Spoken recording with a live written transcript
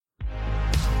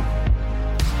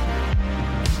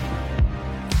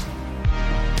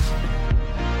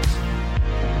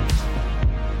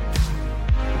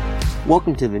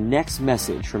Welcome to the next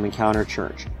message from Encounter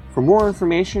Church. For more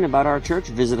information about our church,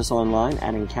 visit us online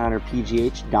at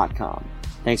encounterpgh.com.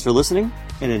 Thanks for listening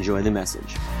and enjoy the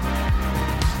message.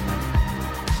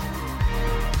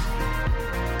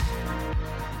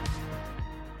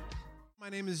 My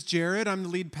name is Jared. I'm the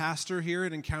lead pastor here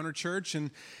at Encounter Church,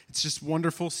 and it's just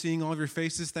wonderful seeing all of your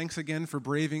faces. Thanks again for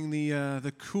braving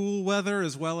the cool weather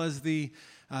as well as the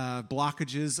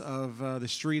blockages of the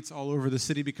streets all over the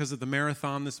city because of the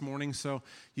marathon this morning. So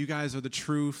you guys are the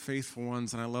true faithful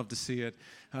ones, and I love to see it.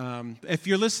 If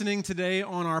you're listening today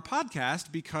on our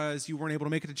podcast because you weren't able to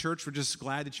make it to church, we're just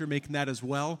glad that you're making that as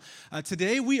well.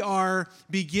 Today we are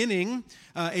beginning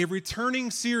a returning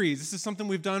series. This is something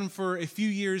we've done for a few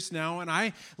years now, and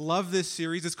I love this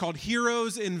series. It's called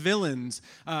Heroes and Villains.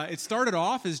 It started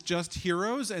off as just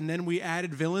heroes, and then we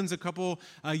added villains a couple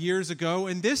years ago,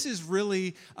 and this is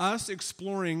really us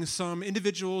exploring some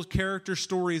individual character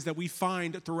stories that we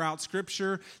find throughout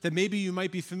Scripture that maybe you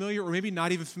might be familiar or maybe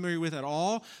not even familiar with at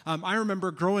all. I remember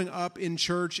growing up in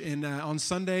church and on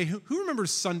Sunday. Who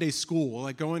remembers Sunday school,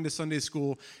 like going to Sunday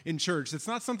school in church? It's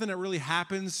not something that really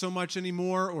happens so much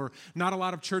anymore, or not a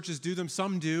lot of churches do them.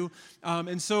 Some do.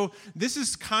 And so this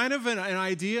is kind of an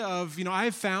idea of,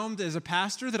 I've found as a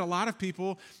pastor that a lot of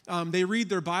people, they read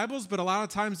their Bibles, but a lot of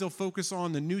times they'll focus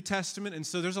on the New Testament. And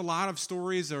so there's a lot of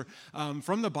stories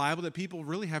from the Bible that people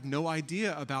really have no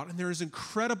idea about. And there's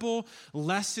incredible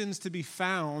lessons to be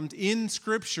found in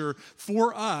Scripture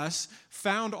for us,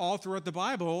 found all throughout the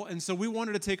Bible. And so we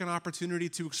wanted to take an opportunity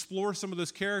to explore some of those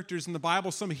characters in the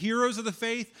Bible, some heroes of the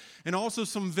faith and also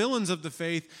some villains of the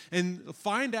faith, and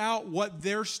find out what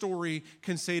their story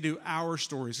can say to our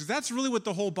stories. Because that's really what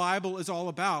the whole Bible is all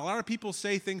about. A lot of people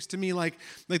say things to me like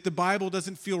the Bible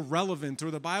doesn't feel relevant,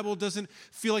 or the Bible doesn't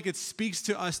feel like it speaks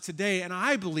to us today. And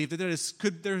I believe that it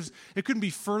couldn't be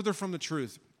further from the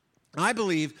truth. I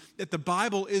believe that the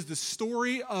Bible is the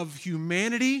story of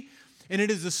humanity, and it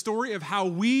is the story of how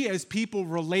we as people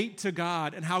relate to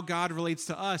God and how God relates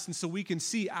to us. And so we can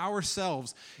see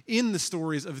ourselves in the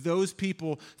stories of those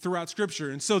people throughout Scripture.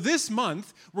 And so this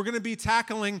month, we're going to be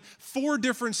tackling 4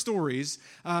 different stories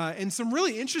and some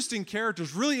really interesting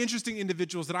characters, really interesting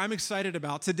individuals that I'm excited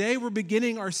about. Today, we're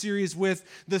beginning our series with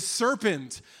the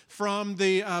Serpent from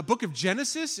the book of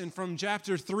Genesis and from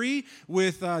chapter 3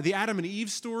 with the Adam and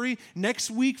Eve story. Next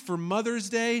week for Mother's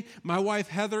Day, my wife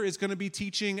Heather is going to be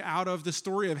teaching out of the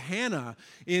story of Hannah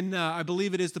in, I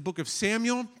believe it is the book of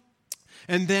Samuel.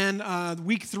 And then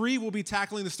week 3, we'll be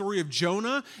tackling the story of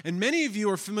Jonah. And many of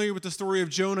you are familiar with the story of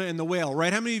Jonah and the whale,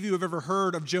 right? How many of you have ever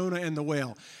heard of Jonah and the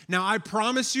whale? Now, I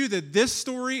promise you that this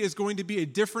story is going to be a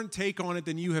different take on it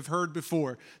than you have heard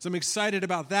before. So I'm excited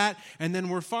about that. And then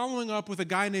we're following up with a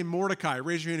guy named Mordecai.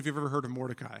 Raise your hand if you've ever heard of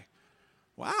Mordecai.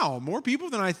 Wow, more people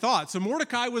than I thought. So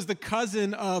Mordecai was the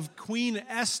cousin of Queen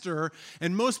Esther,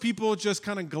 and most people just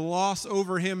kind of gloss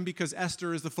over him because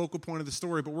Esther is the focal point of the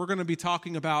story. But we're going to be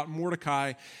talking about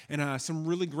Mordecai and some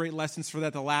really great lessons for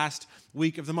that the last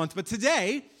week of the month. But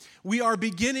today, we are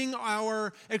beginning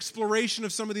our exploration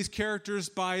of some of these characters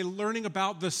by learning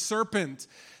about the serpent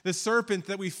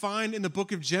that we find in the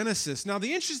book of Genesis. Now,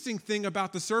 the interesting thing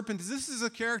about the serpent is this is a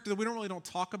character that we don't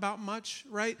talk about much,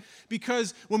 right?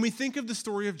 Because when we think of the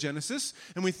story of Genesis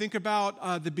and we think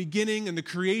about the beginning and the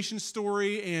creation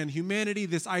story and humanity,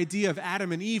 this idea of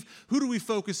Adam and Eve, who do we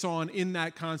focus on in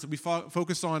that concept? We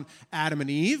focus on Adam and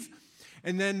Eve.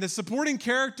 And then the supporting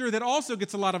character that also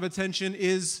gets a lot of attention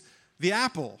is the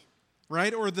apple,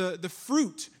 right? Or the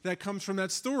fruit that comes from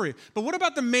that story. But what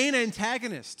about the main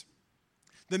antagonist?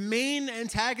 The main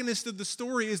antagonist of the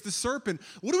story is the serpent.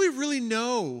 What do we really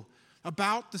know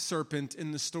about the serpent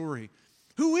in the story?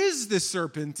 Who is this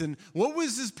serpent, and what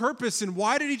was his purpose, and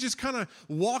why did he just kind of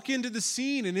walk into the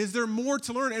scene, and is there more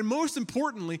to learn? And most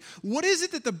importantly, what is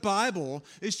it that the Bible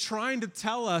is trying to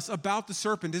tell us about the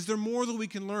serpent? Is there more that we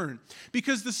can learn?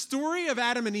 Because the story of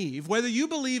Adam and Eve, whether you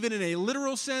believe it in a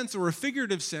literal sense or a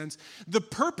figurative sense, the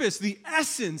purpose, the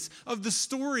essence of the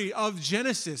story of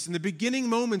Genesis and the beginning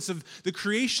moments of the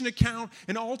creation account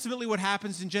and ultimately what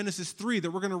happens in Genesis 3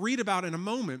 that we're going to read about in a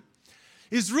moment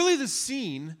is really the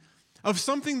scene of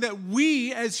something that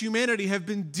we as humanity have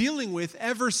been dealing with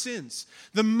ever since.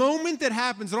 The moment that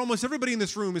happens, that almost everybody in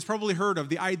this room has probably heard of,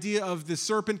 the idea of the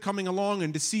serpent coming along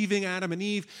and deceiving Adam and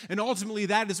Eve, and ultimately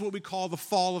that is what we call the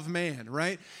fall of man,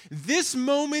 right? This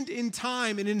moment in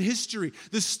time and in history,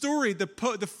 the story, the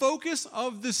focus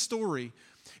of the story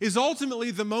is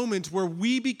ultimately the moment where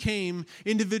we became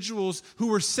individuals who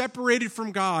were separated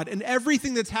from God, and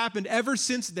everything that's happened ever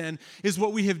since then is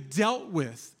what we have dealt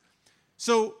with.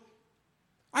 So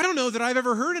I don't know that I've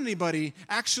ever heard anybody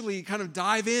actually kind of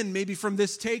dive in maybe from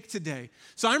this take today.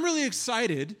 So I'm really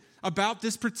excited about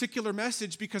this particular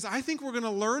message because I think we're going to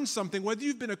learn something, whether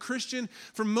you've been a Christian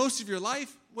for most of your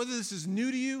life, whether this is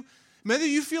new to you, whether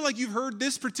you feel like you've heard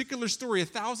this particular story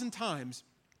 1,000 times.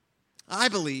 I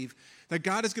believe that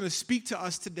God is going to speak to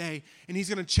us today, and he's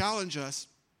going to challenge us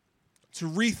to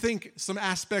rethink some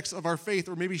aspects of our faith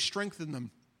or maybe strengthen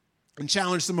them and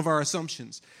challenge some of our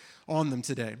assumptions on them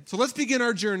today. So let's begin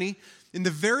our journey in the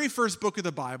very first book of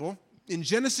the Bible, in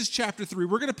Genesis chapter 3.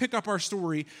 We're going to pick up our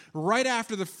story right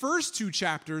after the first 2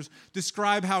 chapters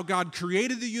describe how God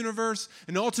created the universe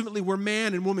and ultimately where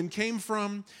man and woman came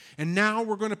from. And now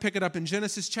we're going to pick it up in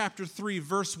Genesis chapter 3,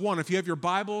 verse 1. If you have your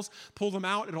Bibles, pull them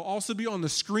out. It'll also be on the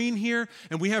screen here.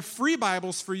 And we have free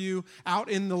Bibles for you out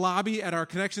in the lobby at our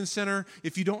Connection Center.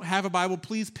 If you don't have a Bible,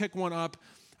 please pick one up.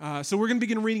 So we're going to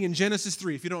begin reading in Genesis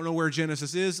 3. If you don't know where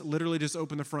Genesis is, literally just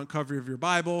open the front cover of your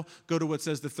Bible, go to what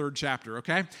says the 3rd chapter,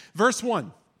 okay? Verse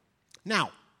 1.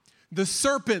 Now, the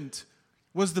serpent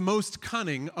was the most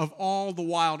cunning of all the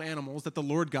wild animals that the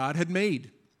Lord God had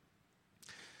made.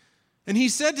 And he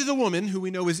said to the woman, who we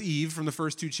know is Eve from the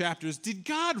first 2 chapters, "Did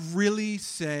God really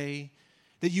say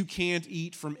that you can't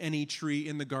eat from any tree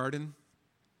in the garden?"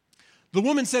 The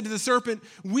woman said to the serpent,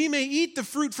 "We may eat the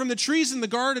fruit from the trees in the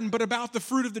garden, but about the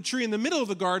fruit of the tree in the middle of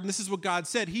the garden," this is what God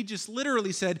said. He just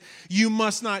literally said, "You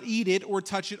must not eat it or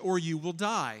touch it or you will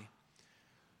die."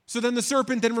 So then the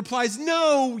serpent then replies,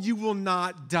 "No, you will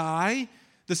not die."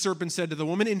 The serpent said to the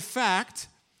woman, "In fact,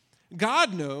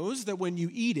 God knows that when you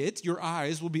eat it, your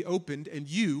eyes will be opened and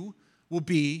you will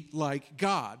be like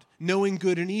God, knowing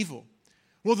good and evil."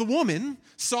 Well, the woman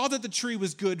saw that the tree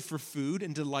was good for food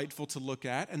and delightful to look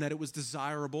at, and that it was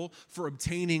desirable for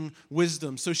obtaining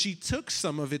wisdom. So she took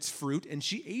some of its fruit and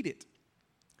she ate it.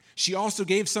 She also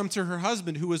gave some to her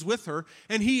husband who was with her,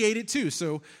 and he ate it too.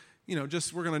 So, we're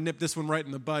going to nip this one right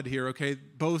in the bud here, okay?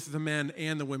 Both the men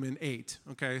and the women ate,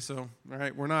 okay? So, all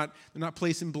right, they're not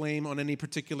placing blame on any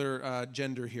particular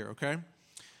gender here, okay?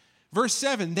 Verse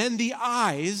 7, then the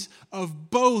eyes of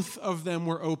both of them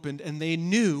were opened, and they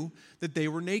knew that they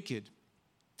were naked.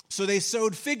 So they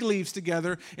sewed fig leaves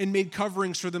together and made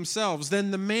coverings for themselves.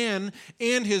 Then the man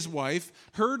and his wife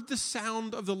heard the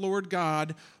sound of the Lord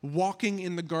God walking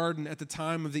in the garden at the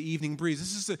time of the evening breeze.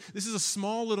 This is a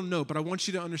small little note, but I want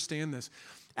you to understand this.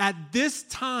 At this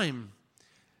time,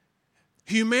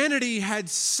 humanity had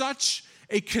such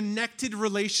a connected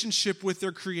relationship with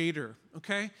their Creator,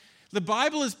 okay? The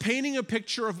Bible is painting a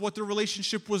picture of what the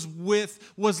relationship was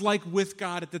like with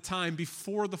God at the time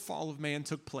before the fall of man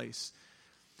took place.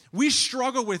 We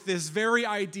struggle with this very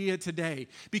idea today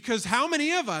because how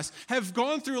many of us have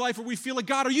gone through life where we feel like,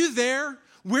 God, are you there?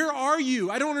 Where are you?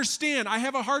 I don't understand. I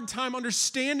have a hard time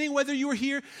understanding whether you are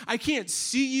here. I can't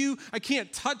see you. I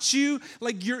can't touch you.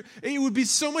 It would be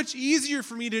so much easier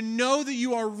for me to know that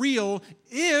you are real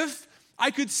if I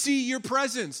could see your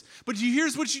presence. But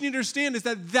here's what you need to understand is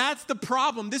that that's the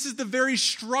problem. This is the very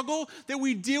struggle that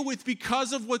we deal with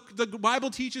because of what the Bible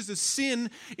teaches as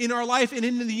sin in our life and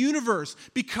in the universe.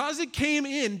 Because it came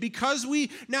in, because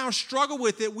we now struggle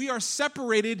with it, we are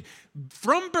separated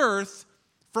from birth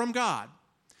from God.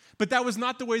 But that was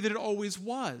not the way that it always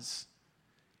was.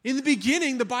 In the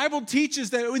beginning, the Bible teaches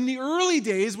that in the early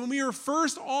days, when we were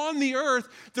first on the earth,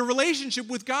 the relationship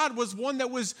with God was one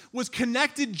that was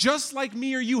connected just like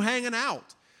me or you hanging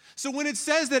out. So when it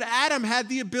says that Adam had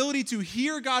the ability to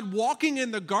hear God walking in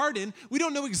the garden, we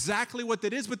don't know exactly what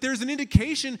that is, but there's an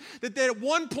indication that at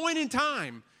one point in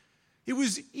time, it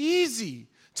was easy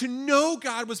to know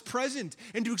God was present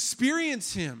and to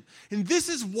experience Him. And this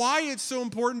is why it's so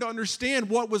important to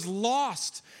understand what was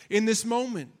lost in this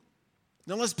moment.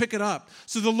 Now let's pick it up.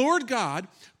 So the Lord God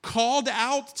called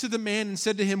out to the man and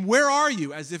said to him, "Where are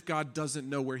you?" As if God doesn't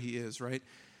know where he is, right?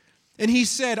 And he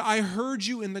said, "I heard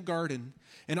you in the garden,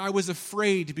 and I was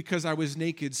afraid because I was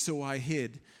naked, so I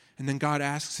hid." And then God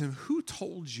asks him, "Who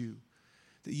told you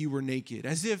that you were naked?"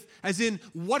 As in,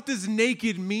 what does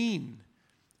naked mean?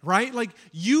 Right? Like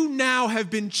you now have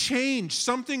been changed.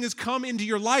 Something has come into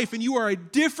your life, and you are a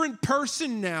different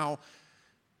person now.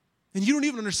 And you don't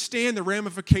even understand the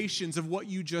ramifications of what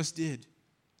you just did.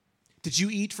 Did you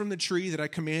eat from the tree that I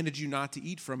commanded you not to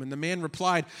eat from? And the man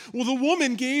replied, "Well, the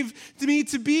woman gave to me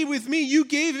to be with me. You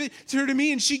gave it to her to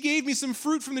me, and she gave me some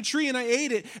fruit from the tree, and I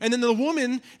ate it." And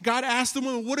then God asked the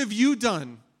woman, "What have you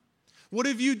done? What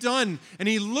have you done?" And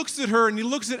he looks at her and he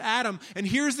looks at Adam. And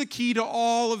here's the key to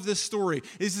all of this story.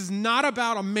 This is not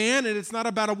about a man and it's not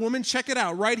about a woman. Check it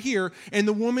out right here. And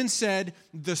the woman said,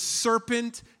 "The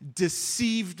serpent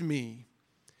deceived me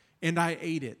and I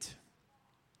ate it."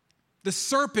 The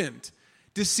serpent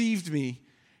deceived me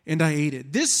and I ate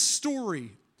it. This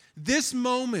story, this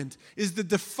moment is the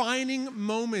defining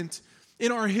moment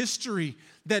in our history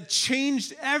that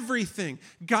changed everything.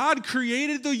 God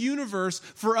created the universe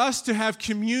for us to have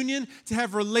communion, to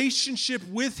have relationship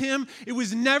with Him. It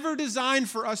was never designed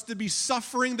for us to be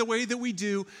suffering the way that we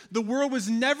do. The world was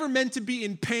never meant to be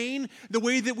in pain the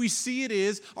way that we see it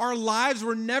is. Our lives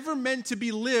were never meant to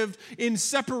be lived in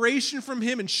separation from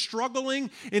Him and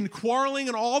struggling and quarreling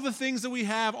and all the things that we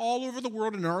have all over the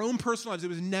world in our own personal lives. It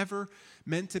was never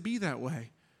meant to be that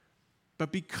way.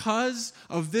 But because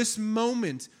of this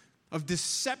moment of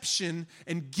deception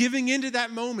and giving into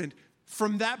that moment,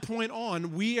 from that point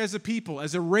on, we as a people,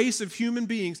 as a race of human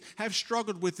beings, have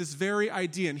struggled with this very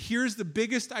idea. And here's the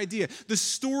biggest idea. The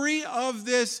story of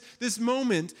this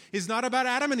moment is not about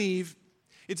Adam and Eve.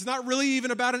 It's not really even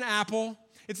about an apple.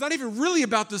 It's not even really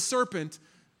about the serpent.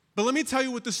 But let me tell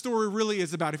you what the story really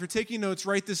is about. If you're taking notes,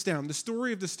 write this down. The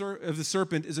story of the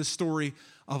serpent is a story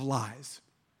of lies.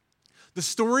 The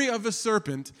story of the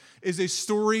serpent is a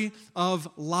story of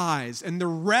lies. And the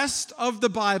rest of the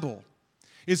Bible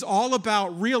is all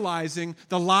about realizing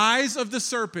the lies of the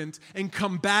serpent and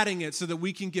combating it so that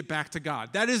we can get back to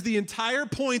God. That is the entire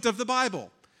point of the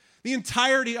Bible. The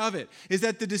entirety of it is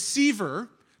that the deceiver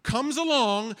comes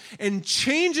along and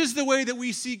changes the way that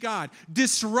we see God,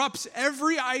 disrupts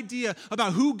every idea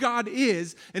about who God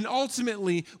is, and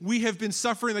ultimately we have been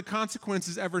suffering the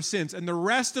consequences ever since. And the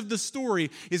rest of the story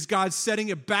is God setting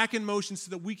it back in motion so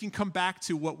that we can come back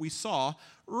to what we saw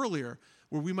earlier,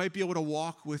 where we might be able to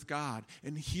walk with God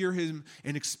and hear Him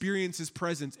and experience His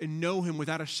presence and know Him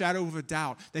without a shadow of a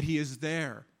doubt that He is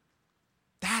there.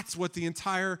 That's what the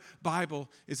entire Bible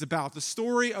is about. The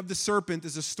story of the serpent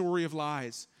is a story of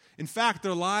lies. In fact,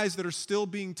 they're lies that are still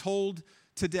being told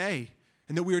today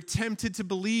and that we are tempted to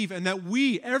believe, and that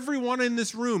we, everyone in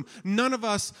this room, none of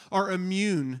us are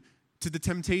immune to the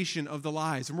temptation of the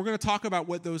lies. And we're going to talk about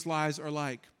what those lies are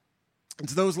like.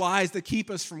 It's those lies that keep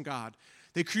us from God.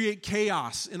 They create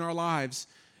chaos in our lives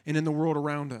and in the world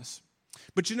around us.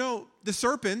 But you know, the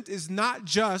serpent is not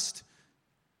just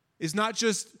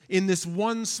in this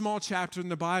one small chapter in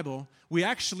the Bible. We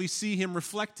actually see him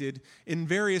reflected in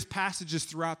various passages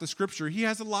throughout the Scripture. He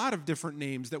has a lot of different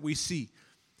names that we see.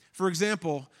 For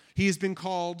example, he has been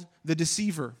called the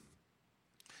deceiver.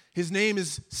 His name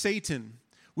is Satan.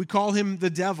 We call him the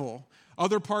devil.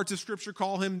 Other parts of Scripture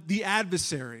call him the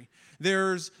adversary.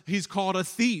 He's called a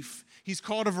thief. He's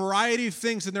called a variety of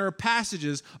things, and there are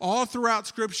passages all throughout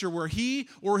Scripture where he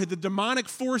or the demonic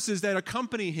forces that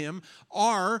accompany him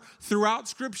are throughout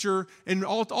Scripture and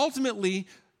ultimately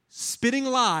spitting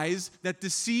lies that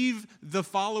deceive the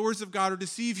followers of God or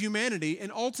deceive humanity and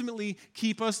ultimately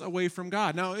keep us away from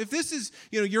God. Now, if this is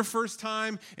your first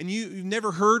time and you've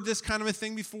never heard this kind of a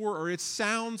thing before, or it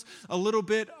sounds a little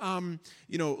bit,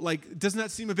 like, doesn't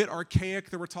that seem a bit archaic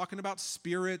that we're talking about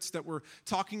spirits, that we're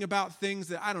talking about things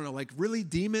that, I don't know, like really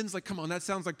demons? Like, come on, that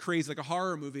sounds like crazy, like a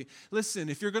horror movie. Listen,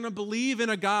 if you're going to believe in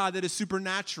a God that is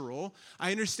supernatural,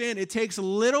 I understand it takes a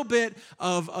little bit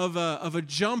of a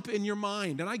jump in your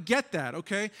mind, and I get that,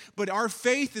 okay? But our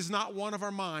faith is not one of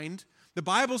our mind. The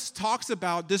Bible talks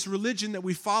about this religion that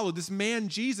we follow, this man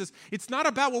Jesus. It's not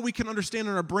about what we can understand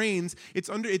in our brains.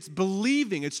 It's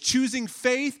believing. It's choosing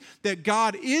faith that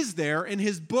God is there, and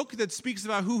His book that speaks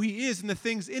about who He is and the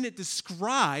things in it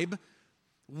describe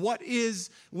what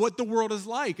the world is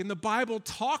like. And the Bible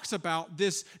talks about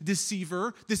this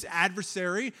deceiver, this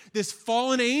adversary, this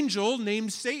fallen angel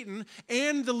named Satan,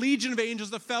 and the legion of angels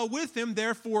that fell with him,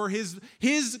 therefore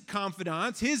his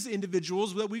confidants, his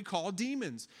individuals that we call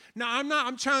demons. Now,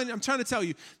 I'm trying to tell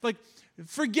you, like,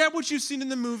 forget what you've seen in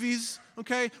the movies,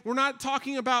 okay? We're not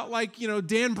talking about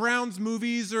Dan Brown's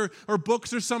movies or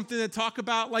books or something that talk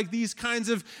about like these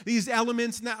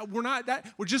elements. Now, we're not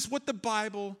that. We're just what the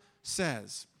Bible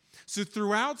says. So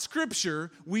throughout Scripture,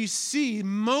 we see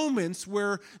moments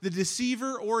where the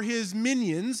deceiver or his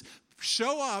minions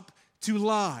show up to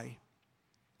lie.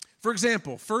 For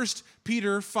example, 1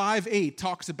 Peter 5:8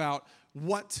 talks about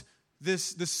what the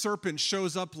serpent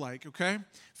shows up like, okay?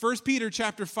 1 Peter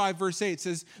chapter 5, verse 8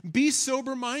 says, "Be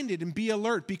sober-minded and be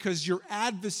alert, because your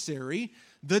adversary,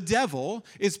 the devil,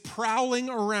 is prowling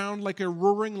around like a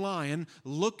roaring lion,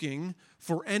 looking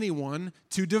for anyone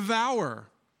to devour."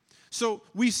 So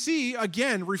we see,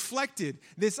 again, reflected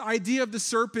this idea of the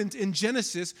serpent in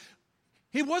Genesis.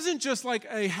 It wasn't just like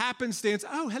a happenstance,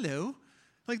 oh, hello.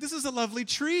 Like, this is a lovely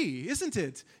tree, isn't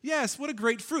it? Yes, what a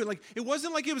great fruit. Like, it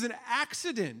wasn't like it was an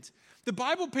accident. The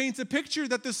Bible paints a picture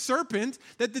that the serpent,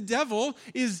 that the devil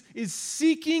is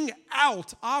seeking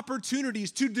out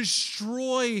opportunities to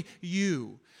destroy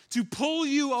you, to pull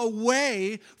you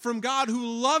away from God who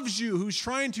loves you, who's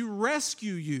trying to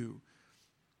rescue you.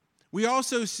 We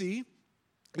also see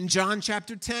in John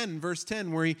chapter 10, verse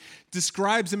 10, where he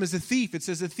describes him as a thief. It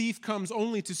says a thief comes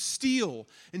only to steal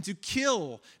and to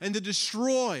kill and to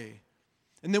destroy.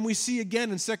 And then we see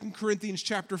again in 2 Corinthians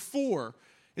chapter 4,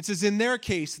 it says in their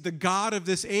case, the God of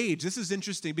this age. This is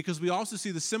interesting because we also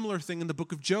see the similar thing in the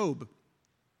book of Job.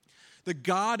 The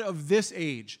God of this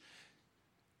age.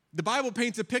 The Bible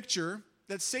paints a picture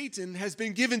that Satan has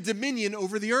been given dominion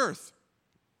over the earth.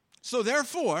 So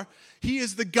therefore, he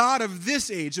is the God of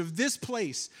this age, of this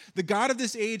place. The God of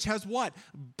this age has what?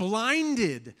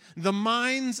 Blinded the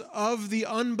minds of the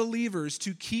unbelievers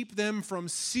to keep them from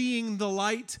seeing the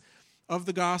light of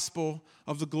the gospel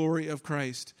of the glory of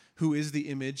Christ, who is the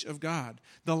image of God.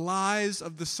 The lies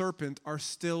of the serpent are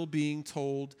still being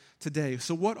told today.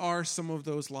 So what are some of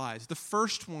those lies? The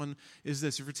first one is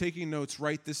this. If you're taking notes,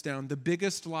 write this down. The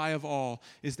biggest lie of all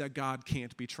is that God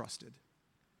can't be trusted.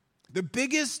 The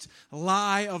biggest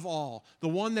lie of all, the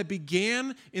one that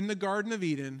began in the Garden of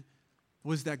Eden,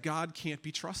 was that God can't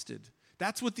be trusted.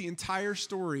 That's what the entire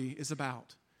story is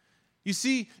about. You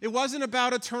see, it wasn't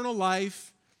about eternal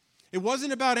life. It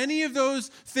wasn't about any of those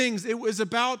things. It was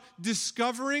about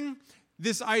discovering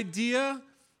this idea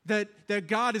that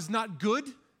God is not good,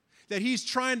 that he's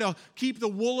trying to keep the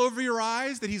wool over your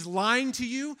eyes, that he's lying to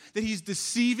you, that he's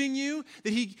deceiving you,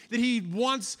 that he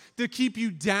wants to keep you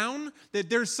down, that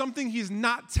there's something he's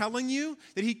not telling you,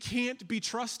 that he can't be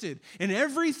trusted. And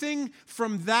everything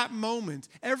from that moment,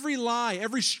 every lie,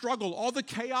 every struggle, all the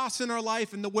chaos in our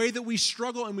life and the way that we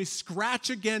struggle and we scratch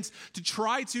against to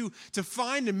try to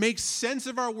find and make sense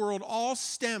of our world all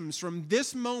stems from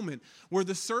this moment where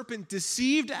the serpent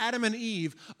deceived Adam and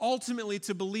Eve ultimately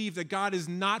to believe that God is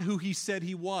not who he said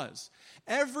he was.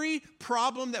 Every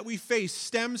problem that we face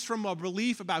stems from a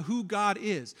belief about who God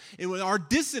is. And with our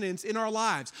dissonance in our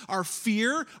lives, our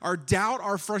fear, our doubt,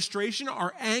 our frustration,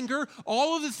 our anger,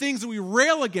 all of the things that we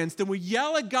rail against and we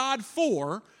yell at God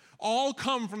for, all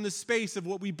come from the space of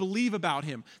what we believe about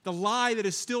him. The lie that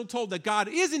is still told that God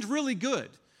isn't really good.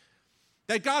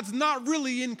 That God's not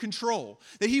really in control,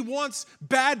 that he wants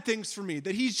bad things for me,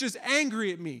 that he's just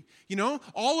angry at me. You know,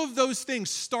 all of those things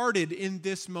started in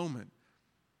this moment.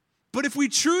 But if we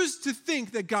choose to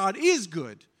think that God is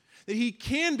good, that he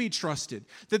can be trusted,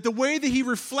 that the way that he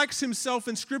reflects himself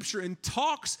in Scripture and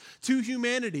talks to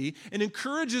humanity and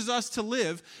encourages us to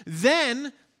live,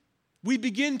 then we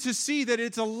begin to see that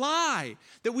it's a lie,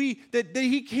 that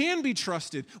he can be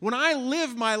trusted. When I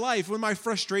live my life, when my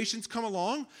frustrations come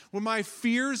along, when my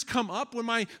fears come up, when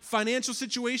my financial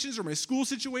situations or my school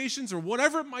situations or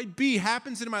whatever it might be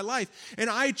happens in my life, and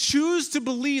I choose to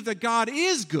believe that God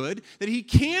is good, that he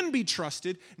can be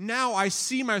trusted, now I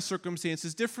see my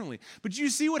circumstances differently. But you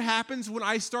see what happens when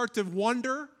I start to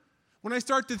wonder? When I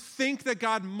start to think that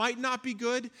God might not be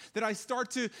good, that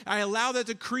I allow that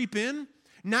to creep in?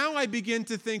 Now I begin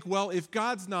to think, well, if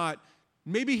God's not,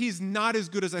 maybe he's not as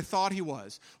good as I thought he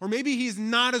was. Or maybe he's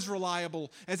not as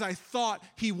reliable as I thought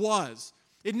he was.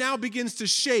 It now begins to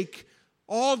shake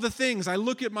all the things. I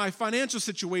look at my financial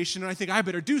situation and I think I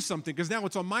better do something because now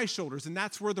it's on my shoulders. And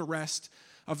that's where the rest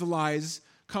of the lies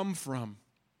come from.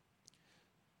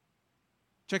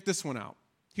 Check this one out.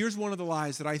 Here's one of the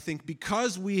lies that I think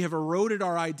because we have eroded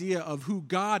our idea of who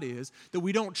God is, that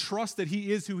we don't trust that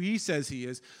he is who he says he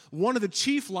is, one of the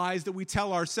chief lies that we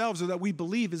tell ourselves or that we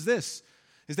believe is this,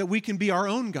 is that we can be our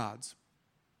own gods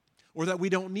or that we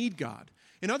don't need God.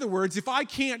 In other words, if I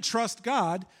can't trust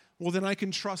God, well, then I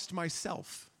can trust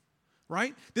myself,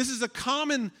 right? This is a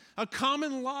common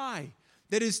lie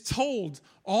that is told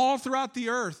all throughout the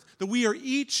earth that we are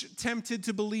each tempted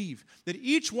to believe, that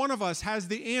each one of us has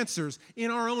the answers in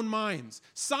our own minds.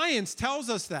 Science tells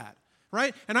us that,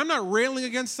 right? And I'm not railing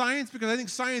against science because I think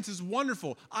science is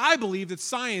wonderful. I believe that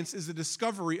science is the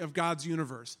discovery of God's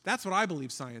universe. That's what I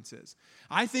believe science is.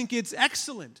 I think it's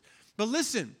excellent. But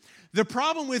listen, the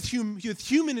problem with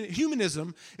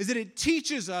humanism is that it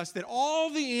teaches us that all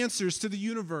the answers to the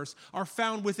universe are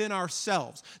found within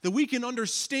ourselves, that we can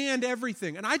understand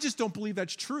everything. And I just don't believe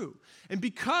that's true. And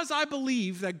because I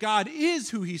believe that God is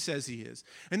who he says he is,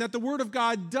 and that the word of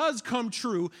God does come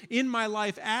true in my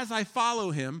life as I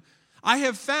follow him, I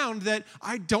have found that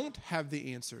I don't have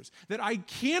the answers, that I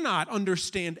cannot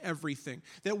understand everything,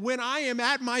 that when I am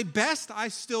at my best, I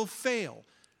still fail.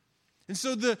 And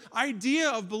so the idea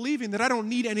of believing that I don't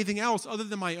need anything else other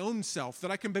than my own self,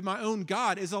 that I can be my own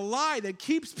God, is a lie that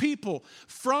keeps people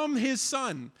from his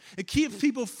son. It keeps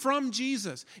people from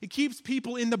Jesus. It keeps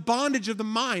people in the bondage of the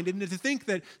mind and to think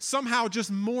that somehow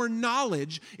just more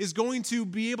knowledge is going to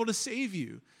be able to save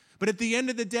you. But at the end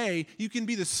of the day, you can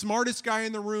be the smartest guy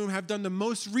in the room, have done the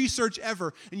most research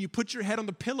ever, and you put your head on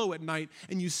the pillow at night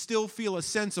and you still feel a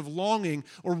sense of longing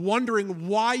or wondering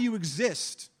why you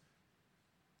exist.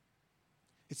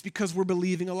 It's because we're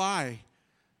believing a lie.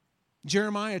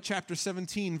 Jeremiah chapter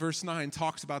 17, verse 9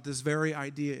 talks about this very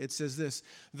idea. It says this,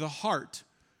 "The heart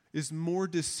is more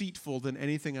deceitful than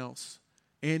anything else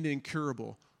and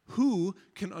incurable. Who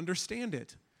can understand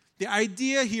it?" The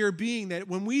idea here being that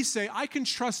when we say, I can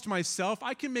trust myself,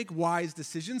 I can make wise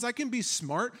decisions, I can be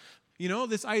smart,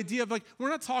 this idea of we're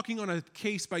not talking on a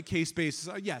case-by-case basis.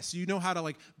 Yes, you know how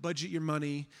to budget your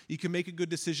money. You can make a good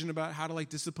decision about how to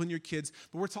discipline your kids.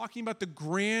 But we're talking about the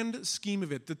grand scheme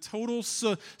of it, the total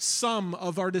sum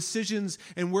of our decisions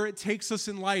and where it takes us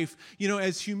in life,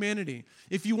 as humanity.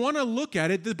 If you want to look at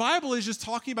it, the Bible is just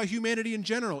talking about humanity in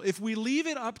general. If we leave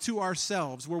it up to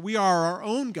ourselves, where we are our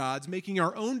own gods, making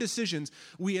our own decisions,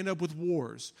 we end up with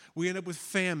wars. We end up with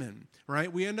famine,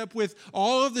 right? We end up with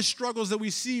all of the struggles that we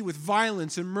see with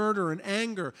violence and murder and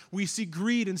anger. We see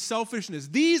greed and selfishness.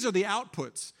 These are the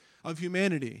outputs of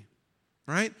humanity,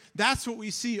 right? That's what we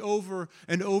see over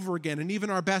and over again. And even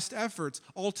our best efforts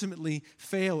ultimately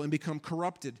fail and become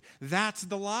corrupted. That's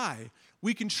the lie.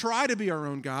 We can try to be our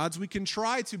own gods. We can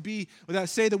try to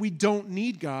say that we don't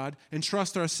need God and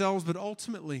trust ourselves, but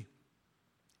ultimately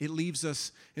it leaves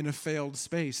us in a failed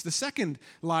space. The second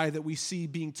lie that we see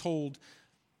being told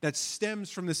that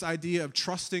stems from this idea of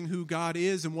trusting who God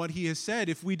is and what he has said.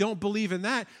 If we don't believe in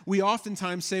that, we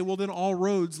oftentimes say, well, then all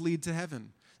roads lead to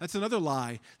heaven. That's another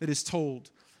lie that is told.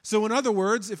 So in other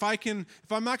words, if I'm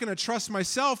not going to trust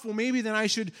myself, well, maybe then I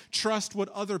should trust what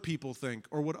other people think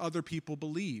or what other people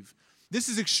believe. This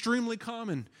is extremely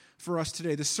common for us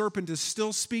today. The serpent is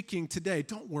still speaking today.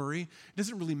 Don't worry. It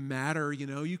doesn't really matter,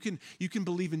 You can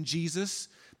believe in Jesus,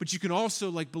 but you can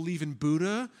also believe in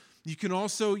Buddha. You can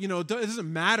also, it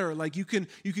doesn't matter. You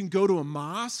can go to a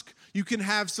mosque. You can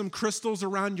have some crystals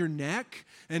around your neck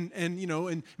and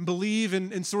believe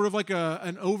in sort of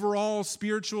an overall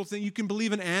spiritual thing. You can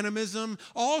believe in animism,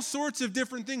 all sorts of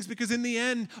different things, because in the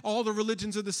end, all the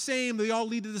religions are the same. They all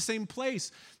lead to the same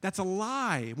place. That's a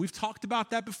lie. We've talked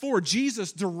about that before.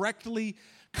 Jesus directly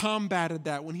combated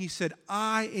that when he said,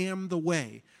 I am the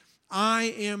way.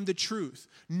 I am the truth.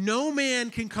 No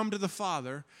man can come to the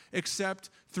Father except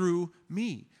through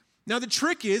me. Now, the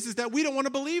trick is that we don't want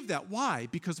to believe that. Why?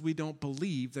 Because we don't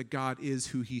believe that God is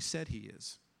who he said he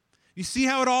is. You see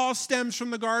how it all stems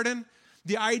from the garden?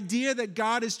 The idea that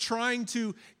God is trying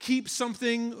to keep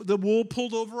the wool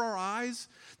pulled over our eyes.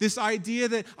 This idea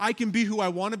that I can be who I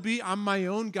want to be. I'm my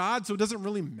own God, so it doesn't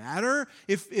really matter.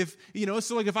 If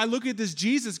I look at this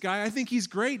Jesus guy, I think he's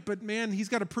great, but man, he's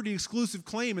got a pretty exclusive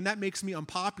claim, and that makes me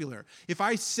unpopular. If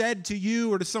I said to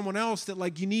you or to someone else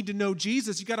that you need to know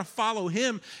Jesus, you got to follow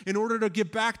him in order to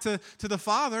get back to the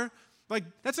Father,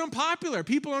 that's unpopular.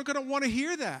 People aren't going to want to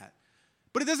hear that.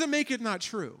 But it doesn't make it not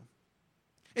true.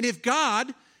 And if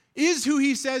God is who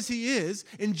he says he is,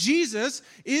 and Jesus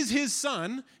is his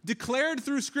son, declared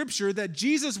through Scripture that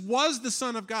Jesus was the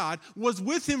Son of God, was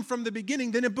with him from the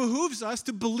beginning, then it behooves us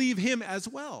to believe him as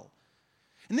well.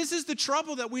 And this is the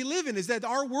trouble that we live in, is that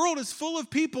our world is full of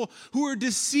people who are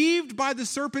deceived by the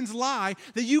serpent's lie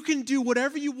that you can do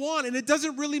whatever you want, and it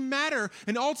doesn't really matter.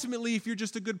 And ultimately, if you're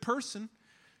just a good person,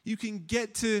 you can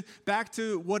get back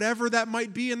to whatever that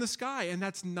might be in the sky, and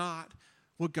that's not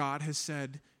what God has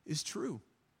said is true.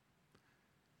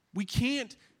 We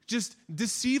can't just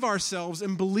deceive ourselves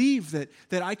and believe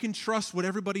that I can trust what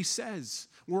everybody says.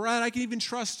 I can even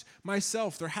trust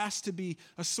myself. There has to be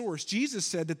a source. Jesus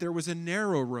said that there was a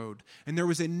narrow road and there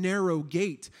was a narrow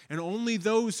gate, and only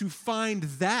those who find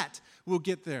that will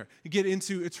get there, get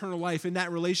into eternal life in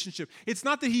that relationship. It's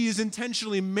not that he is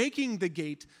intentionally making the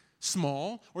gate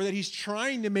small or that he's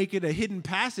trying to make it a hidden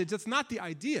passage. That's not the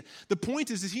idea. The point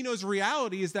is he knows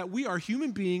reality is that we are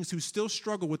human beings who still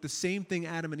struggle with the same thing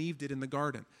Adam and Eve did in the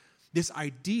garden. This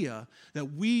idea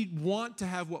that we want to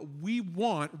have what we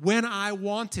want when I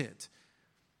want it.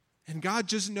 And God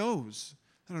just knows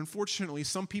that unfortunately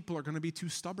some people are going to be too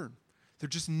stubborn. They're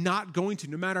just not going to.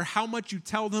 No matter how much you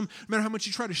tell them, no matter how much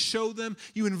you try to show them,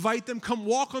 you invite them, come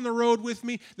walk on the road with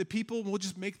me, the people will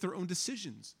just make their own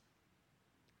decisions.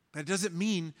 But it doesn't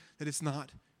mean that it's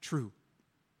not true.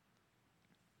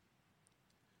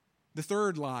 The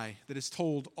third lie that is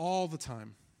told all the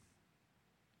time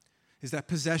is that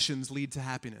possessions lead to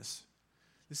happiness.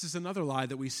 This is another lie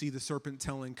that we see the serpent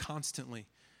telling constantly.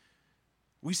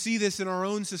 We see this in our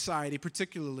own society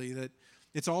particularly, that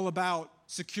it's all about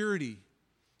security.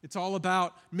 It's all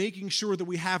about making sure that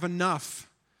we have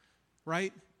enough,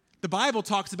 right? The Bible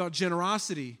talks about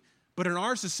generosity, But in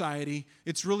our society,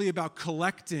 it's really about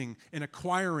collecting and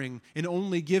acquiring and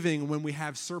only giving when we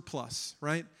have surplus,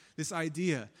 right? This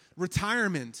idea.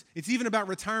 Retirement. It's even about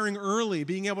retiring early,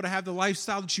 being able to have the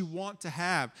lifestyle that you want to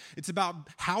have. It's about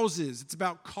houses. It's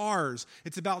about cars.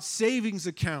 It's about savings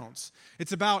accounts.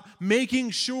 It's about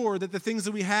making sure that the things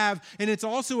that we have, and it's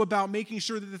also about making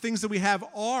sure that the things that we have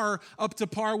are up to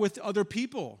par with other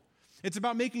people. It's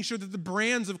about making sure that the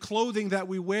brands of clothing that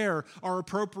we wear are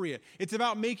appropriate. It's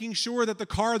about making sure that the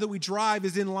car that we drive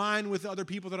is in line with other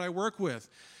people that I work with.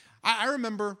 I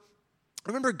remember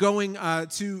going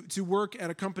to work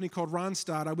at a company called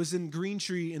Ronstadt. I was in Green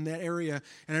Tree in that area,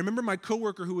 and I remember my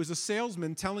coworker who was a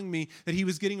salesman telling me that he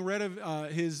was getting rid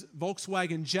of his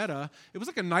Volkswagen Jetta. It was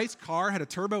like a nice car, had a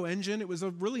turbo engine. It was a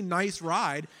really nice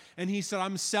ride, and he said,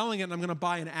 I'm selling it, and I'm going to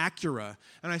buy an Acura.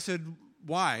 And I said,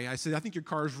 why? I said, I think your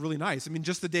car is really nice. I mean,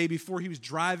 just the day before he was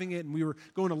driving it and we were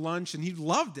going to lunch and he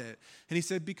loved it. And he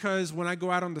said, because when I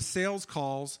go out on the sales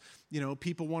calls,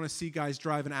 people want to see guys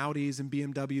driving Audis and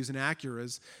BMWs and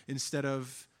Acuras instead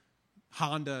of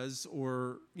Hondas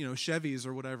or, Chevys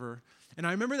or whatever. And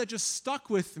I remember that just stuck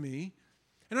with me.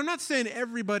 And I'm not saying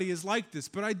everybody is like this,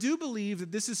 but I do believe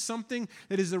that this is something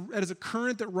that is a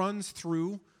current that runs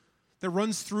through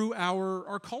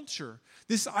our culture.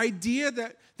 This idea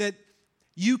that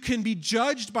you can be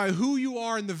judged by who you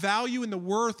are, and the value and the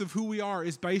worth of who we are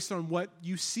is based on what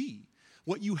you see,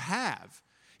 what you have.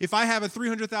 If I have a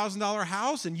 $300,000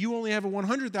 house and you only have a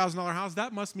 $100,000 house,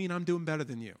 that must mean I'm doing better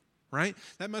than you, right?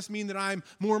 That must mean that I'm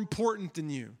more important than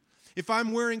you. If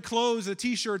I'm wearing clothes, a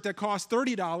t-shirt that costs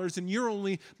 $30 and you're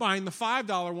only buying the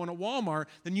 $5 one at Walmart,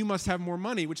 then you must have more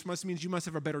money, which must mean you must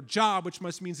have a better job, which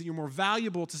must mean that you're more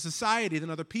valuable to society than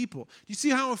other people. Do you see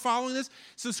how I'm following this?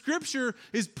 So Scripture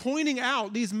is pointing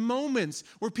out these moments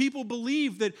where people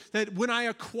believe that when I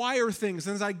acquire things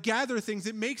and as I gather things,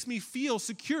 it makes me feel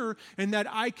secure and that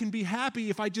I can be happy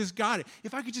if I just got it.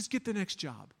 If I could just get the next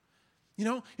job.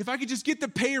 If I could just get the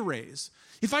pay raise,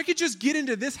 if I could just get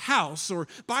into this house or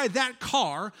buy that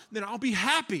car, then I'll be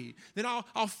happy. Then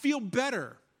I'll feel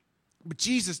better. But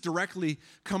Jesus directly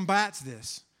combats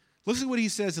this. Listen to what he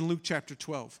says in Luke chapter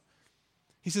 12.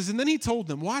 He says, and then he told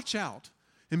them, watch out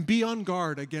and be on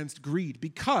guard against greed,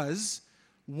 because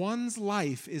one's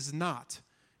life is not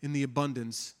in the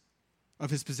abundance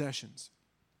of his possessions.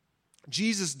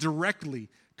 Jesus directly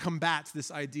combats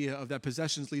this idea of that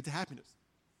possessions lead to happiness.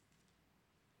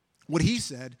 What he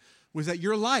said was that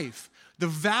your life, the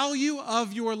value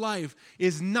of your life,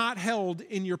 is not held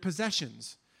in your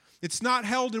possessions. It's not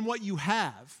held in what you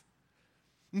have.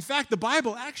 In fact, the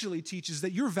Bible actually teaches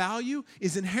that your value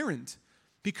is inherent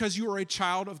because you are a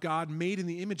child of God made in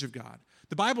the image of God.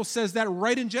 The Bible says that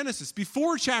right in Genesis.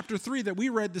 Before chapter 3 that we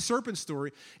read, the serpent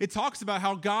story, it talks about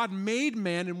how God made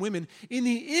man and women in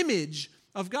the image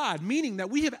of God, meaning that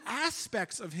we have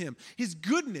aspects of him, his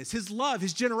goodness, his love,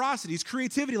 his generosity, his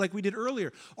creativity, like we did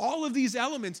earlier. All of these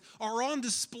elements are on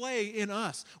display in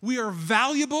us. We are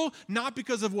valuable not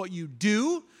because of what you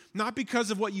do, not because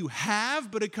of what you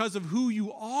have, but because of who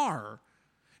you are.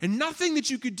 And nothing that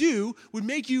you could do would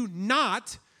make you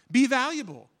not be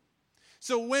valuable.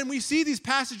 So when we see these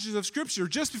passages of Scripture,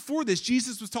 just before this,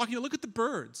 Jesus was talking, look at the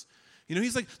birds.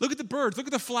 He's like, look at the birds, look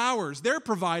at the flowers. They're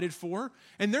provided for,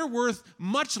 and they're worth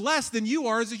much less than you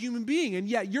are as a human being. And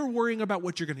yet you're worrying about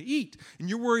what you're going to eat, and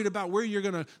you're worried about where you're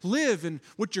going to live and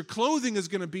what your clothing is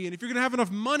going to be, and if you're going to have enough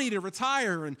money to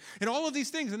retire, and all of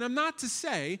these things. And I'm not to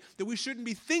say that we shouldn't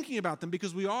be thinking about them,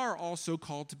 because we are also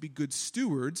called to be good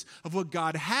stewards of what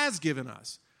God has given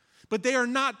us. But they are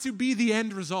not to be the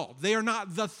end result. They are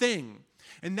not the thing.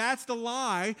 And that's the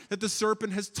lie that the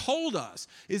serpent has told us,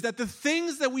 is that the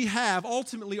things that we have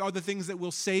ultimately are the things that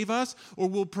will save us or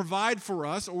will provide for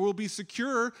us or will be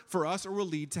secure for us or will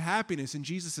lead to happiness. And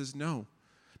Jesus says no,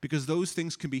 because those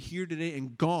things can be here today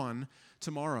and gone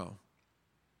tomorrow.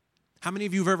 How many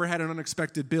of you have ever had an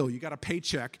unexpected bill? You got a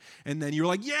paycheck and then you're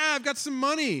like, yeah, I've got some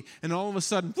money. And all of a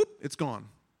sudden, whoop, it's gone,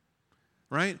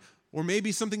 right? Or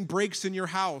maybe something breaks in your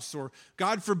house, or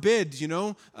God forbid,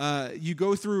 you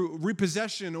go through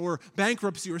repossession or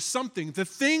bankruptcy or something. The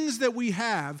things that we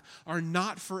have are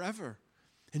not forever.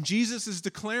 And Jesus is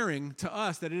declaring to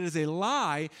us that it is a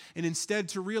lie, and instead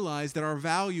to realize that our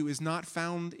value is not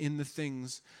found in the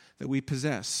things that we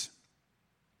possess.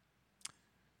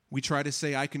 We try to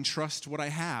say, I can trust what I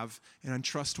have, and I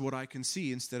trust what I can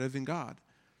see, instead of in God.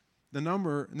 The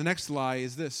next lie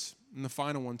is this, and the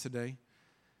final one today.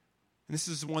 And this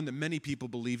is one that many people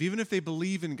believe. Even if they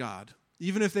believe in God,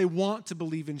 even if they want to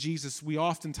believe in Jesus, we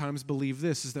oftentimes believe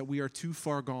this, is that we are too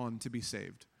far gone to be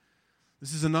saved.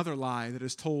 This is another lie that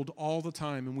is told all the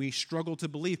time, and we struggle to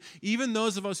believe, even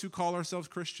those of us who call ourselves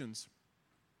Christians.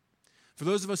 For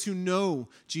those of us who know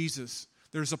Jesus,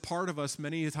 there's a part of us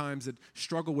many times that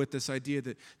struggle with this idea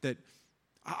that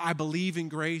I believe in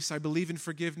grace, I believe in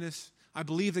forgiveness, I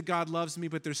believe that God loves me,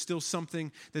 but there's still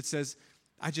something that says,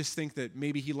 I just think that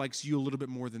maybe he likes you a little bit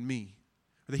more than me,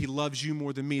 or that he loves you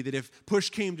more than me, that if push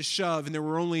came to shove and there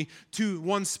were only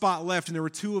one spot left and there were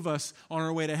two of us on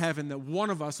our way to heaven, that one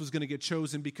of us was going to get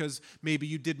chosen because maybe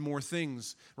you did more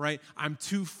things, right? I'm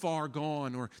too far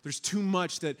gone, or there's too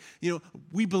much that,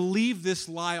 we believe this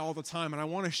lie all the time, and I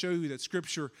want to show you that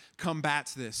Scripture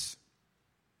combats this.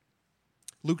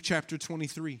 Luke chapter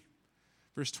 23,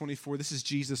 verse 24, this is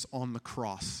Jesus on the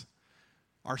cross,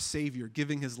 our Savior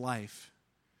giving his life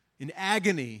in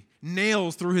agony,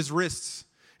 nails through his wrists,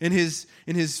 in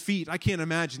his feet. I can't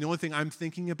imagine. The only thing I'm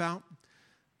thinking about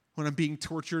when I'm being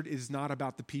tortured is not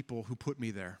about the people who put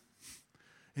me there.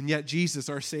 And yet Jesus,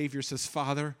 our Savior, says,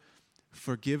 Father,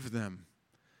 forgive them,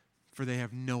 for they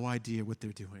have no idea what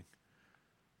they're doing.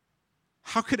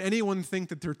 How could anyone think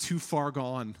that they're too far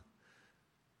gone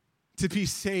to be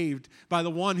saved by the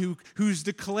one who's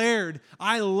declared,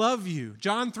 I love you?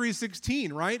 John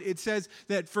 3:16, right? It says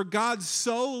that for God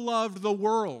so loved the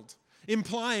world,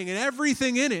 implying in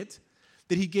everything in it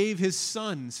that he gave his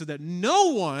son so that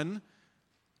no one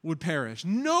would perish.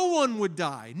 No one would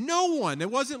die. No one. It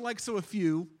wasn't like a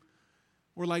few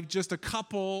or like just a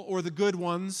couple or the good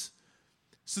ones,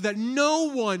 so that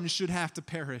no one should have to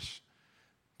perish,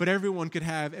 but everyone could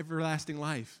have everlasting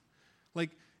life.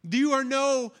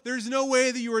 There's no way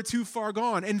that you are too far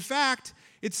gone. In fact,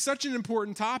 it's such an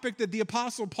important topic that the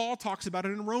Apostle Paul talks about it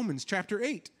in Romans chapter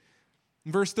 8.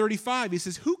 In verse 35, he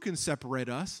says, who can separate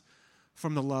us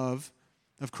from the love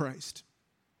of Christ?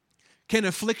 Can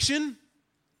affliction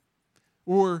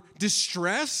or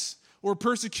distress or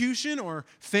persecution or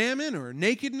famine or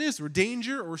nakedness or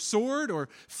danger or sword or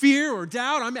fear or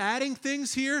doubt? I'm adding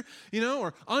things here,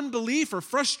 or unbelief or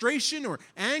frustration or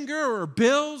anger or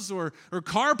bills or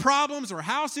car problems or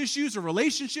house issues or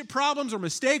relationship problems or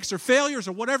mistakes or failures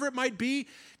or whatever it might be.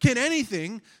 Can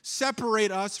anything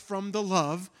separate us from the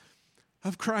love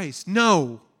of Christ?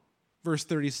 No. Verse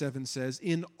 37 says,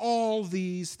 in all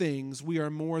these things we are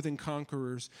more than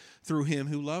conquerors through him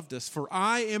who loved us. For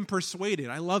I am persuaded,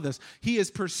 I love this, he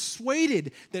is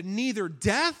persuaded that neither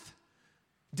death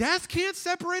can't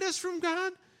separate us from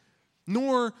God,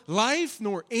 nor life,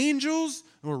 nor angels,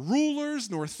 nor rulers,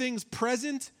 nor things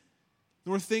present,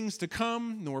 nor things to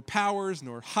come, nor powers,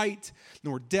 nor height,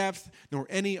 nor depth, nor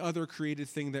any other created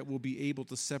thing that will be able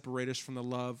to separate us from the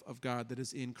love of God that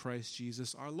is in Christ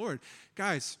Jesus our Lord.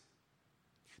 Guys,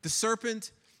 the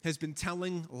serpent has been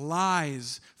telling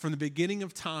lies from the beginning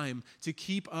of time to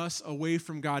keep us away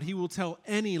from God. He will tell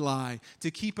any lie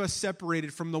to keep us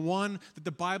separated from the one that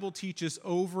the Bible teaches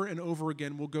over and over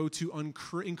again will go to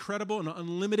incredible and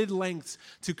unlimited lengths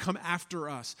to come after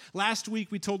us. Last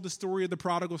week, we told the story of the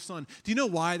prodigal son. Do you know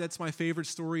why that's my favorite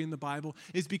story in the Bible?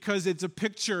 It's because it's a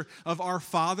picture of our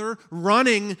Father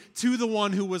running to the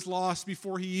one who was lost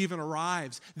before he even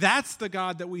arrives. That's the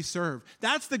God that we serve.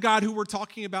 That's the God who we're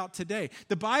talking about today.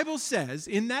 The Bible says,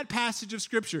 in that passage of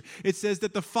Scripture, it says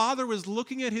that the Father was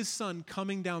looking at his son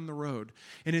coming down the road.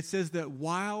 And it says that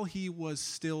while he was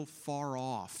still far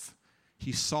off,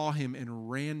 he saw him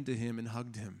and ran to him and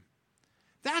hugged him.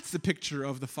 That's the picture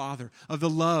of the Father, of the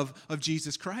love of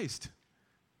Jesus Christ.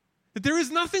 That there is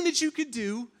nothing that you could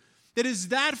do that is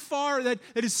that far, that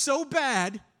is so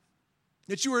bad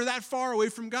that you are that far away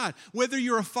from God. Whether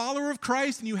you're a follower of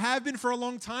Christ and you have been for a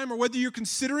long time, or whether you're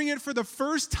considering it for the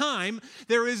first time,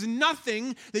 there is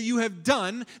nothing that you have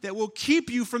done that will keep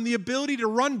you from the ability to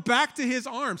run back to his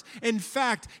arms. In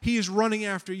fact, he is running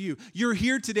after you. You're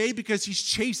here today because he's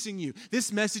chasing you.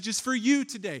 This message is for you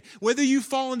today. Whether you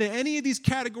fall into any of these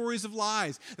categories of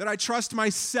lies, that I trust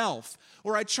myself,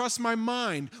 or I trust my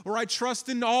mind, or I trust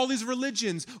in all these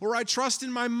religions, or I trust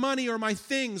in my money or my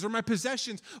things or my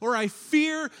possessions, or I fear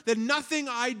that nothing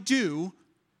I do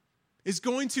is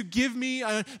going to give me,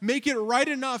 make it right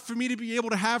enough for me to be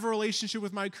able to have a relationship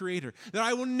with my Creator, that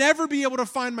I will never be able to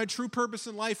find my true purpose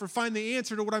in life or find the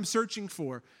answer to what I'm searching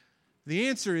for. The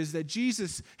answer is that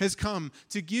Jesus has come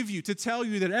to give you, to tell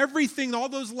you that everything, all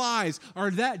those lies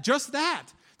are just that.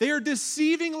 They are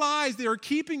deceiving lies. They are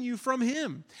keeping you from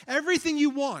him. Everything you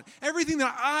want, everything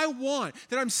that I want,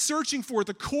 that I'm searching for at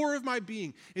the core of my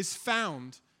being, is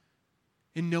found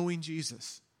in knowing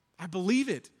Jesus. I believe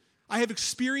it. I have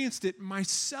experienced it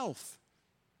myself.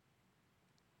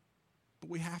 But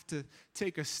we have to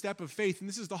take a step of faith, and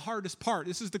this is the hardest part.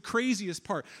 This is the craziest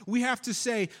part. We have to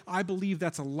say, I believe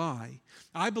that's a lie.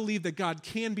 I believe that God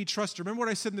can be trusted. Remember what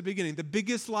I said in the beginning, the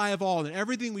biggest lie of all, and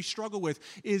everything we struggle with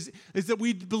is that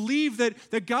we believe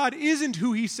that God isn't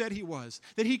who he said he was,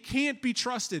 that he can't be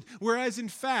trusted, whereas in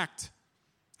fact,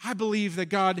 I believe that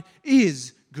God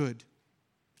is good,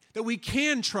 that we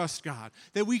can trust God,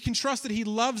 that we can trust that he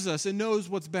loves us and knows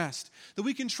what's best, that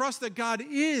we can trust that God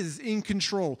is in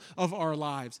control of our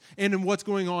lives and in what's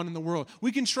going on in the world.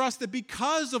 We can trust that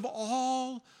because of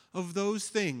all of those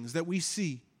things that we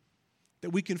see,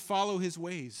 that we can follow his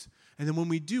ways. And then when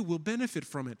we do, we'll benefit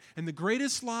from it. And the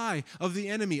greatest lie of the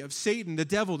enemy, of Satan, the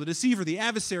devil, the deceiver, the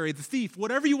adversary, the thief,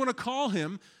 whatever you want to call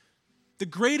him, the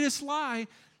greatest lie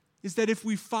is that if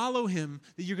we follow him,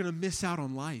 that you're going to miss out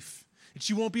on life. That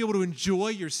you won't be able to enjoy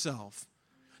yourself.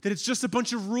 That it's just a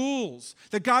bunch of rules.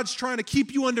 That God's trying to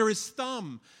keep you under his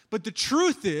thumb. But the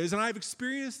truth is, and I've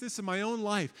experienced this in my own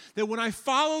life, that when I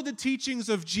follow the teachings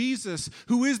of Jesus,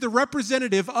 who is the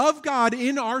representative of God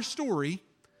in our story,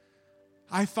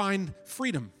 I find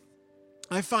freedom.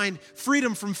 I find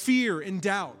freedom from fear and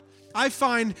doubt. I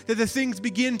find that the things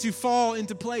begin to fall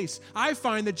into place. I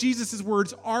find that Jesus'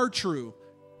 words are true.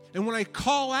 And when I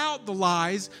call out the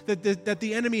lies that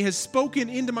the enemy has spoken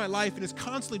into my life and is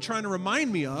constantly trying to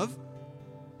remind me of,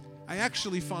 I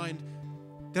actually find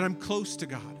that I'm close to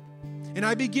God. And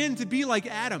I begin to be like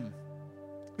Adam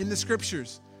in the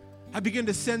scriptures. I begin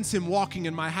to sense him walking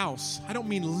in my house. I don't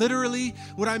mean literally.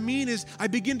 What I mean is I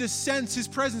begin to sense his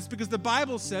presence, because the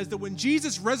Bible says that when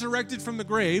Jesus resurrected from the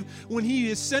grave, when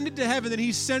he ascended to heaven, then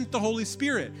he sent the Holy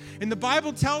Spirit. And the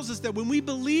Bible tells us that when we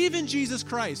believe in Jesus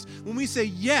Christ, when we say,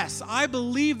 yes, I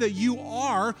believe that you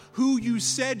are who you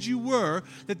said you were,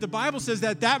 that the Bible says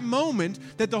that that moment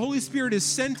that the Holy Spirit is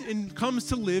sent and comes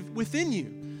to live within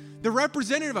you. The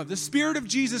representative of the Spirit of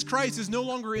Jesus Christ is no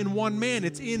longer in one man,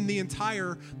 it's in the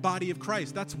entire body of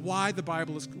Christ. That's why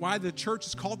why the church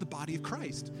is called the body of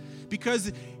Christ.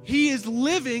 Because he is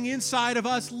living inside of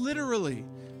us literally.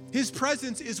 His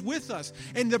presence is with us.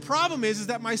 And the problem is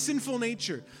that my sinful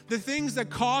nature, the things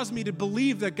that cause me to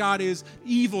believe that God is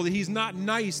evil, that he's not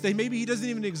nice, that maybe he doesn't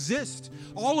even exist,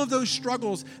 all of those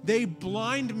struggles, they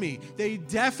blind me. They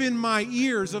deafen my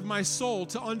ears of my soul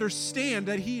to understand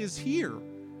that he is here.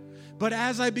 But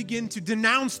as I begin to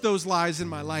denounce those lies in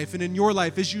my life and in your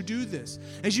life, as you do this,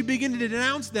 as you begin to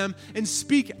denounce them and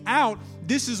speak out,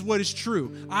 this is what is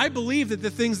true. I believe that the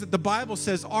things that the Bible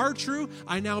says are true.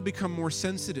 I now become more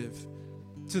sensitive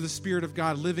to the Spirit of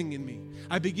God living in me.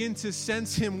 I begin to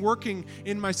sense him working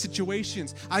in my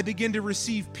situations. I begin to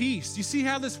receive peace. You see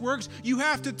how this works? You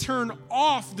have to turn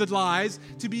off the lies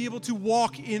to be able to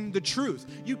walk in the truth.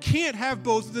 You can't have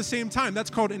both at the same time. That's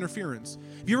called interference.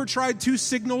 Have you ever tried two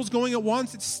signals going at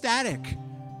once? It's static,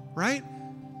 right?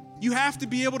 You have to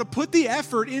be able to put the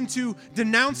effort into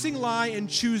denouncing lie and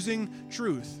choosing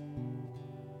truth.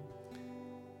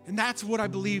 And that's what I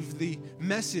believe the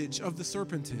message of the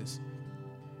serpent is.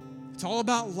 It's all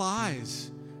about lies.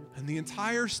 And the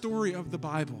entire story of the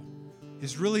Bible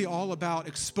is really all about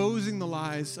exposing the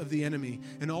lies of the enemy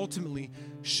and ultimately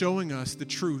showing us the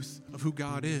truth of who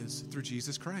God is through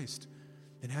Jesus Christ.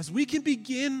 And as we can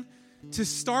begin to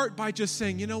start by just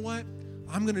saying, you know what?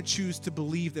 I'm going to choose to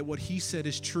believe that what he said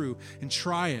is true and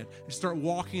try it and start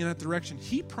walking in that direction.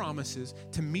 He promises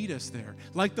to meet us there,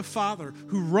 like the Father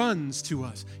who runs to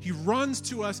us. He runs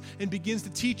to us and begins to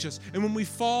teach us. And when we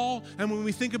fall and when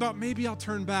we think about maybe I'll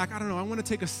turn back, I don't know, I want to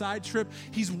take a side trip,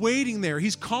 he's waiting there.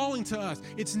 He's calling to us.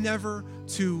 It's never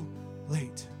too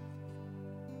late.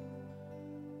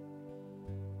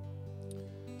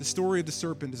 The story of the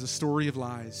serpent is a story of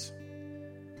lies.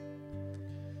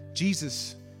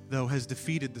 Jesus, though, has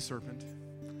defeated the serpent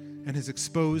and has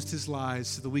exposed his lies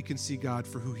so that we can see God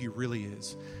for who he really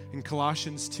is. In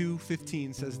Colossians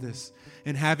 2:15 says this,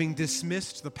 and having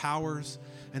dismissed the powers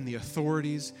and the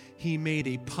authorities, he made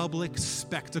a public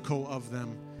spectacle of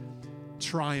them,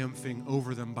 triumphing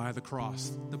over them by the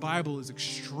cross. The Bible is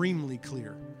extremely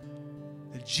clear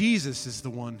that Jesus is the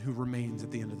one who remains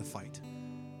at the end of the fight.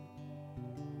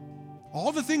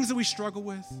 All the things that we struggle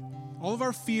with, all of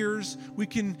our fears, we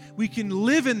can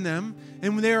live in them,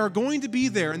 and they are going to be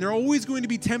there, and they're always going to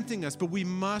be tempting us, but we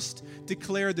must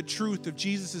declare the truth of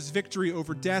Jesus' victory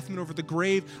over death and over the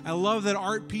grave. I love that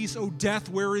art piece, "Oh death,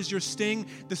 where is your sting?"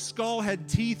 The skull had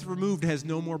teeth removed, has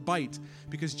no more bite,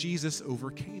 because Jesus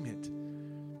overcame it.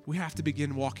 We have to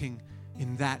begin walking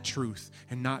in that truth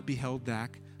and not be held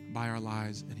back by our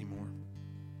lies anymore.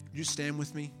 Would you stand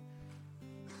with me?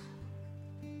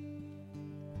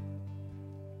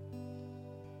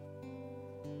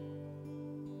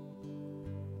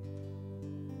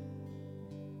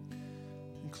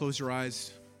 close your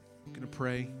eyes. I'm going to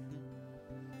pray.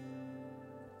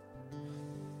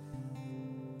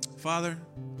 Father,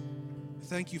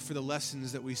 thank you for the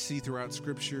lessons that we see throughout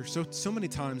Scripture. So many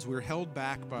times we're held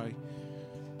back by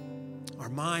our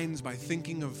minds, by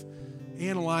thinking of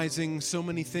analyzing so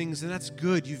many things, and that's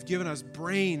good. You've given us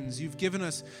brains. You've given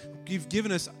us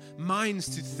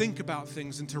minds to think about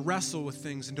things and to wrestle with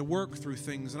things and to work through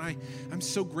things, and I'm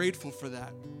so grateful for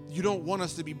that. You don't want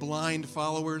us to be blind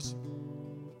followers.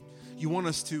 You want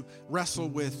us to wrestle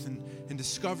with and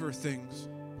discover things.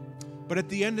 But at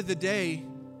the end of the day,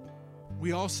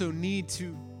 we also need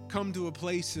to come to a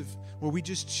place where we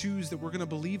just choose that we're going to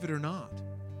believe it or not.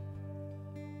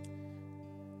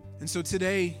 And so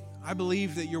today, I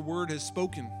believe that your word has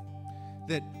spoken,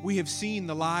 that we have seen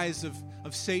the lies of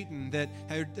Satan that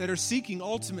are seeking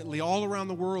ultimately all around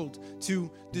the world to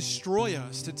destroy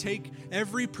us, to take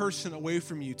every person away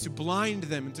from you, to blind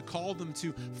them and to call them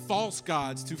to false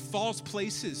gods, to false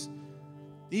places,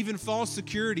 even false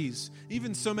securities,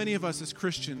 even so many of us as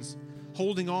Christians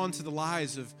holding on to the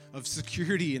lies of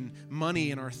security and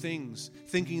money and our things,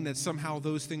 thinking that somehow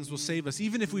those things will save us.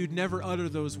 Even if we would never utter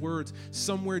those words,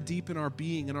 somewhere deep in our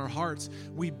being, in our hearts,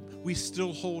 we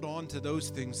still hold on to those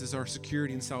things as our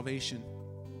security and salvation.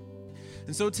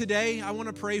 And so today, I want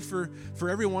to pray for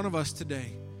every one of us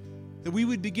today, that we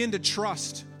would begin to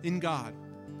trust in God.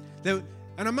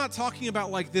 And I'm not talking about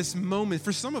like this moment.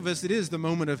 For some of us, it is the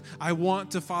moment of, I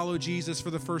want to follow Jesus for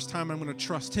the first time. I'm going to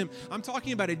trust him. I'm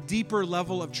talking about a deeper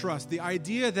level of trust. The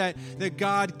idea that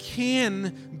God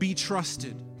can be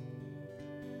trusted.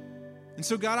 And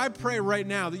so God, I pray right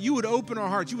now that you would open our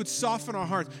hearts. You would soften our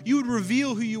hearts. You would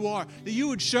reveal who you are. That you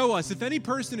would show us. If any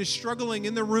person is struggling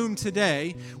in the room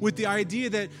today with the idea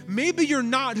that maybe you're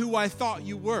not who I thought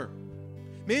you were.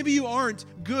 Maybe you aren't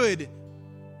good.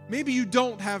 Maybe you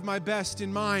don't have my best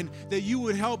in mind, that you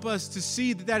would help us to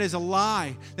see that that is a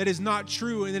lie, that is not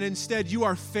true, and that instead you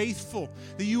are faithful,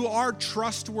 that you are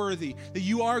trustworthy, that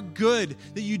you are good,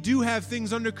 that you do have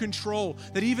things under control,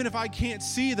 that even if I can't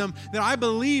see them, that I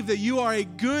believe that you are a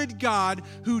good God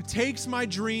who takes my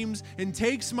dreams and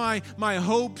takes my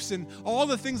hopes and all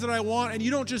the things that I want, and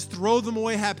you don't just throw them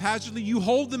away haphazardly. You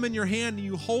hold them in your hand and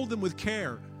you hold them with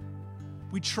care.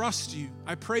 We trust you.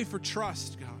 I pray for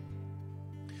trust, God.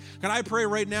 God, I pray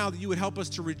right now that you would help us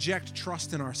to reject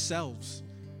trust in ourselves.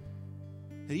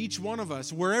 That each one of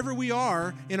us, wherever we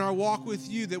are in our walk with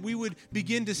you, that we would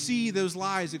begin to see those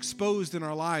lies exposed in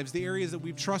our lives, the areas that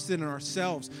we've trusted in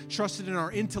ourselves, trusted in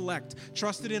our intellect,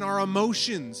 trusted in our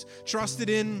emotions, trusted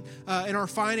in our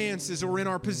finances or in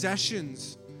our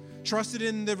possessions, trusted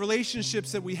in the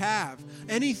relationships that we have.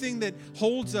 Anything that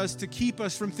holds us to keep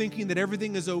us from thinking that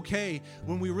everything is okay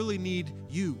when we really need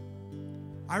you.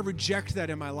 I reject that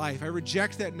in my life. I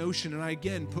reject that notion, and I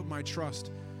again put my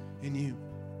trust in you.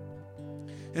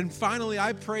 And finally,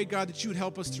 I pray, God, that you would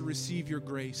help us to receive your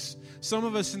grace. Some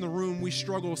of us in the room, we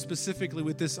struggle specifically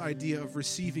with this idea of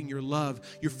receiving your love,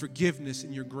 your forgiveness,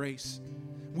 and your grace.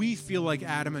 We feel like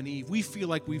Adam and Eve. We feel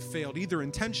like we've failed, either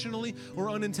intentionally or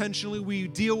unintentionally. We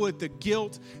deal with the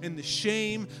guilt and the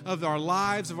shame of our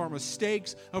lives, of our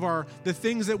mistakes, of the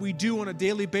things that we do on a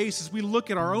daily basis. We look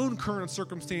at our own current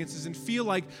circumstances and feel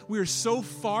like we are so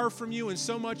far from you, and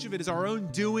so much of it is our own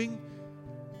doing.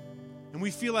 And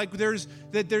we feel like there's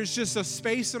just a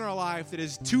space in our life that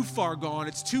is too far gone.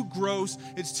 It's too gross.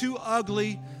 It's too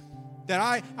ugly.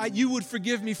 That you would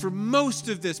forgive me for most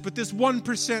of this, but this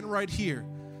 1% right here,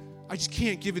 I just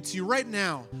can't give it to you right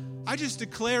now. I just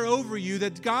declare over you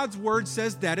that God's word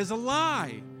says that is a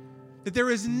lie. That there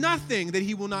is nothing that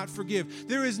he will not forgive.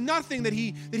 There is nothing that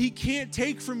he can't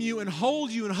take from you and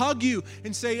hold you and hug you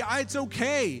and say, it's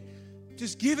okay.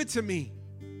 Just give it to me.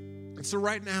 And so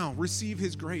right now, receive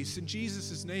his grace. In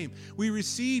Jesus' name, we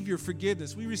receive your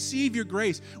forgiveness. We receive your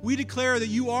grace. We declare that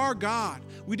you are God.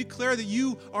 We declare that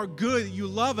you are good, that you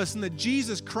love us, and that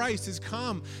Jesus Christ has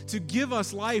come to give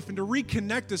us life and to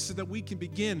reconnect us so that we can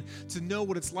begin to know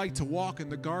what it's like to walk in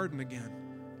the garden again.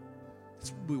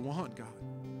 That's what we want, God.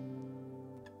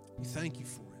 We thank you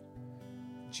for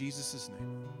it. In Jesus'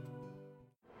 name.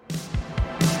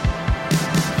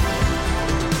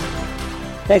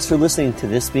 Thanks for listening to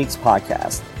this week's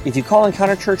podcast. If you call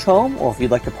Encounter Church home, or if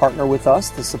you'd like to partner with us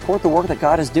to support the work that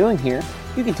God is doing here,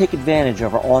 you can take advantage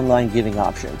of our online giving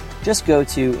option. Just go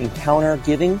to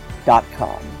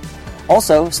encountergiving.com.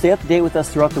 Also, stay up to date with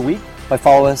us throughout the week by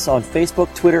following us on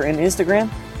Facebook, Twitter, and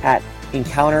Instagram at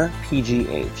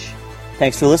EncounterPGH.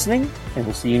 Thanks for listening, and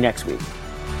we'll see you next week.